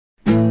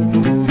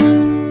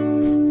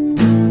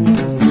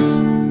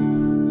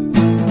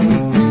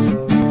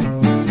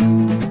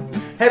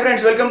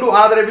friends, welcome to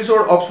another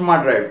episode of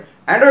Smart Drive.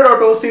 Android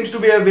Auto seems to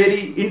be a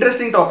very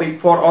interesting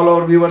topic for all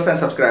our viewers and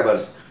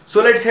subscribers.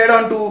 So let's head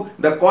on to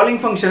the calling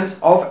functions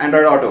of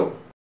Android Auto.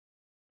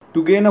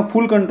 To gain a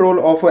full control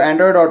of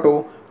Android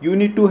Auto, you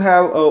need to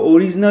have an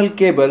original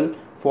cable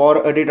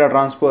for a data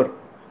transfer,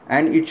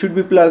 and it should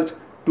be plugged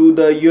to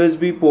the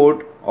USB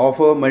port of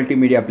a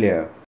multimedia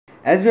player.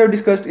 As we have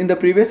discussed in the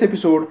previous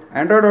episode,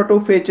 Android Auto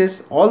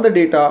fetches all the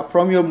data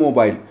from your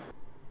mobile.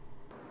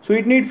 So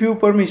it needs few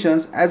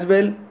permissions as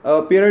well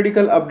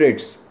periodical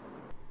updates.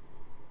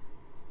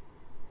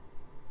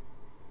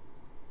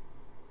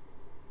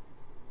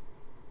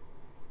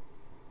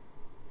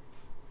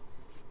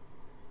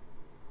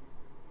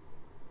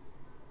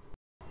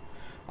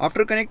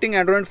 After connecting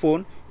Android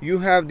phone, you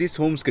have this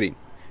home screen.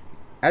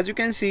 As you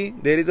can see,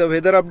 there is a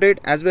weather update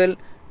as well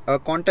a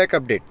contact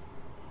update.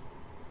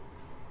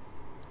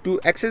 To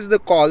access the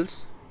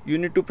calls, you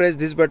need to press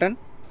this button.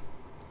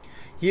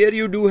 Here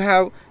you do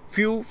have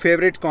few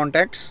favorite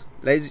contacts,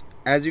 like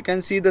as you can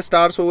see the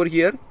stars over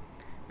here,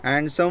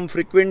 and some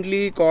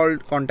frequently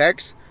called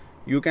contacts.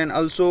 You can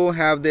also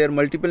have their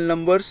multiple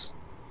numbers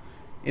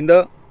in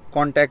the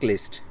contact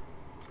list.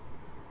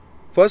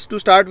 First, to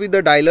start with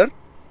the dialer,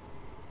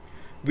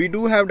 we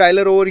do have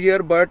dialer over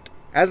here, but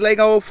as like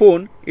our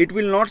phone, it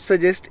will not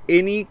suggest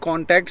any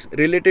contacts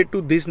related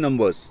to these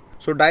numbers.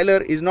 So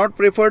dialer is not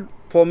preferred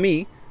for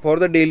me for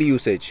the daily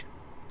usage.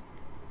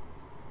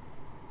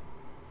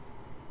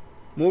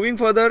 Moving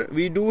further,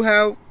 we do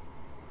have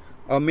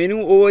a menu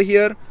over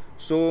here.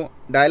 So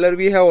dialer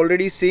we have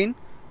already seen.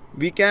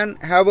 We can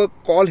have a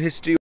call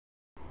history.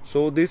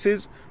 So this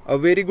is a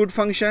very good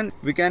function.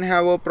 We can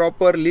have a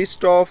proper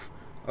list of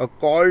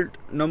called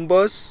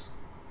numbers,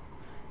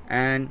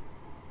 and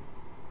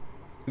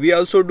we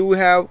also do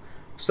have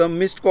some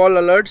missed call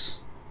alerts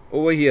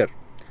over here,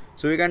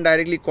 so we can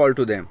directly call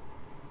to them.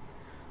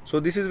 So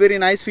this is very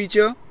nice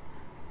feature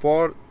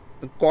for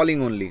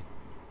calling only.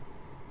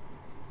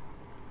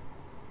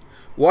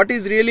 What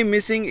is really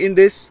missing in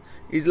this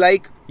is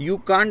like you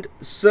can't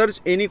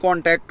search any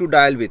contact to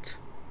dial with.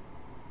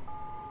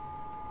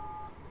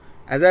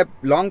 As I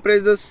long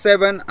pressed the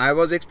 7, I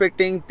was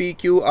expecting P,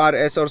 Q, R,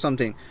 S or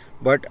something,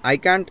 but I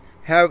can't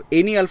have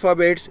any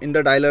alphabets in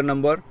the dialer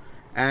number,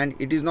 and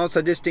it is not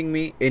suggesting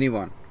me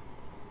anyone.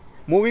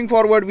 Moving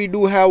forward, we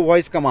do have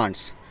voice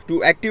commands.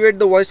 To activate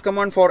the voice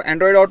command for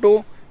Android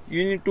Auto,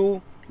 you need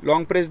to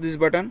long press this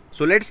button.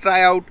 So let's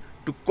try out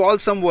to call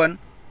someone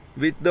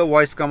with the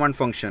voice command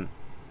function.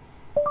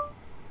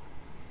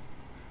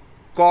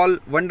 Call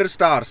Wonder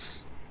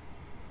Stars.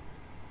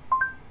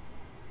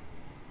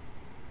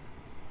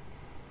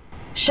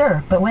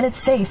 Sure, but when it's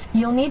safe,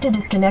 you'll need to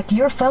disconnect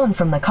your phone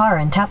from the car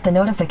and tap the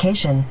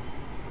notification.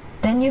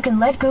 Then you can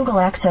let Google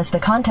access the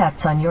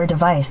contacts on your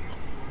device.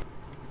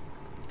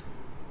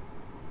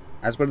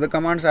 As per the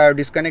commands, I have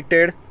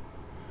disconnected,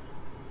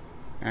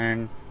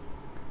 and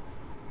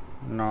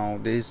now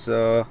this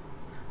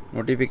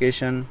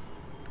notification,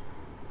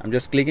 I'm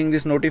just clicking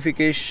this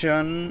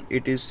notification.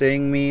 It is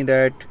saying me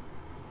that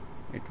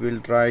it will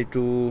try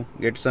to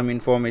get some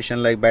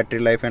information like battery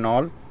life and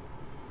all,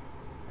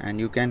 and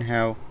you can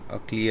have a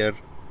clear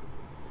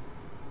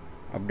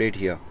update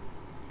here.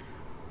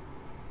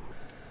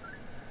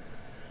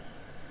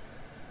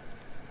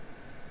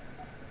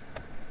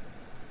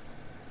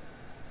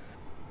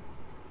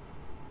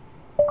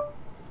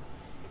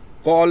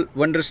 Call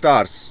Wonder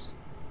Stars.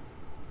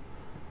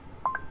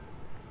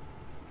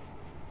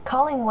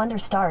 Calling Wonder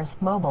Stars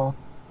mobile.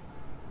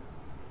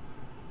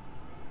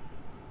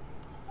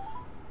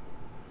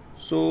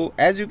 So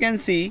as you can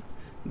see,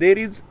 there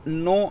is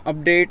no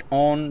update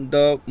on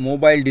the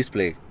mobile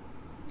display.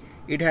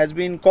 It has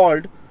been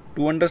called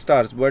to Wonder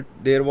Stars, but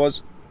there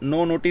was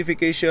no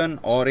notification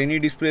or any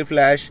display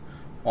flash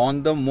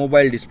on the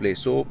mobile display.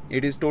 So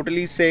it is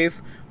totally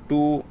safe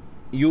to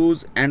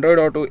use Android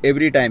Auto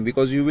every time,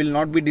 because you will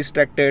not be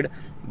distracted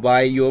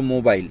by your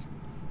mobile.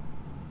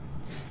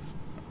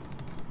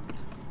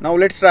 Now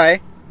let's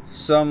try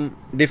some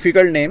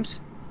difficult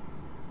names.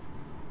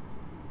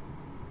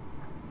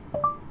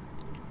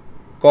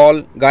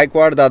 Call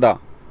Gaikwad Dada.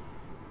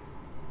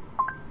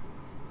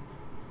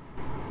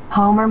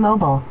 Homer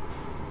mobile.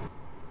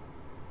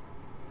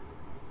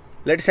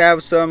 Let's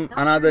have some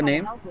another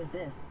name.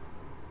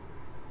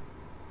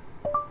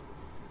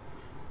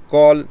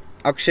 Call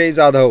Akshay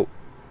Zadhav.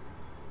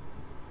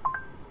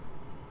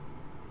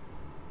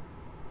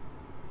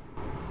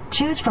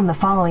 Choose from the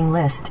following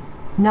list.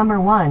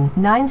 Number 1,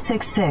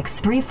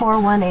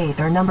 966-3418,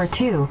 or number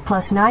 2,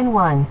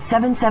 +91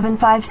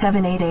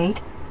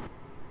 775788.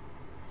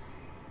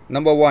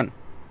 Number 1.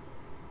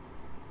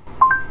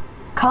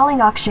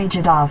 Calling Akshay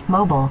Jadhav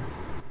mobile.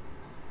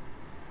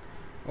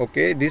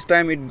 Okay, this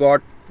time it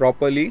got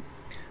properly,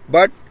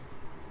 but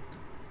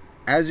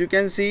as you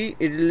can see,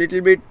 it is a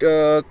little bit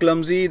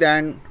clumsy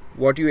than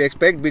what you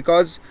expect,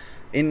 because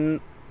in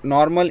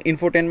normal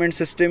infotainment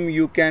system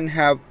you can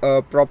have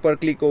a proper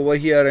click over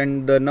here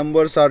and the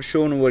numbers are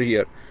shown over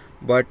here,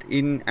 but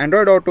in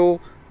Android Auto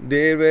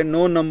there were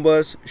no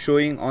numbers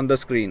showing on the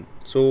screen.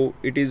 So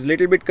it is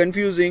little bit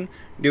confusing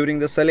during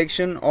the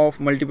selection of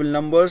multiple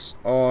numbers,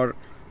 or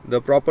the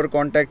proper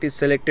contact is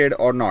selected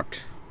or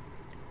not.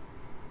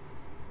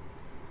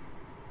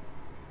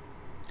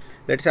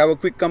 Let's have a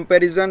quick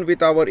comparison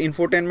with our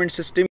infotainment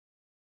system.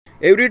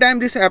 Every time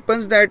this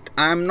happens that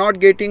I am not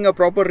getting a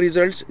proper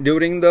results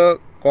during the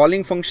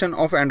calling function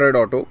of Android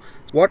Auto.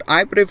 What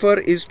I prefer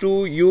is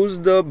to use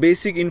the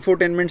basic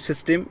infotainment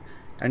system,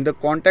 and the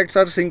contacts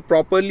are synced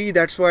properly.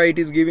 That's why it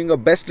is giving a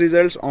best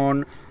results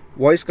on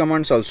voice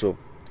commands also.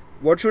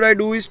 What should I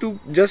do is to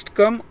just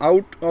come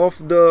out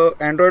of the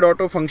Android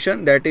Auto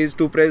function, that is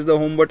to press the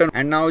home button,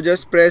 and now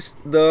just press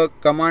the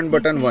command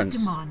button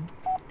once.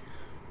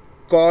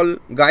 Call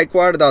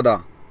Gaikwad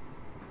Dada.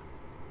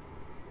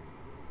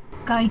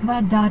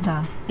 Gaikwad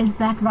Dada, is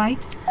that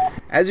right?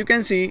 As you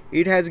can see,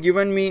 it has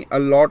given me a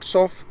lots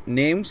of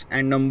names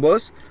and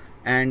numbers,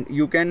 and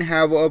you can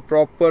have a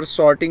proper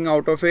sorting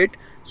out of it.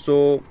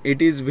 So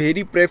it is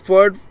very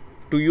preferred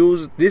to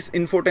use this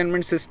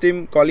infotainment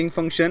system calling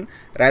function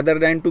rather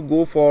than to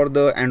go for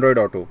the Android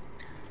Auto.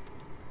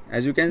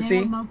 As you can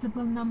see,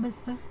 multiple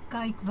numbers for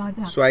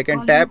Gaikwad. So I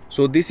can tap.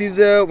 So this is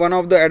one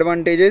of the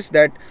advantages,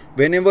 that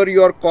whenever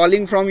you are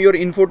calling from your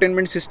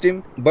infotainment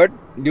system, but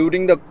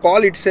during the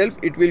call itself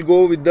it will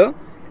go with the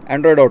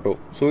Android Auto.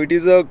 So it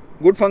is a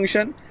good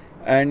function,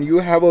 and you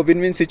have a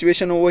win-win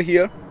situation over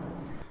here.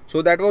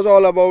 So that was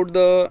all about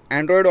the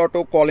Android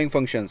Auto calling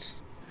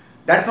functions.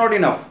 That's not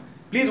enough.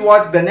 Please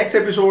watch the next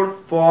episode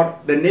for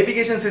the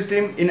navigation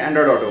system in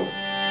Android Auto.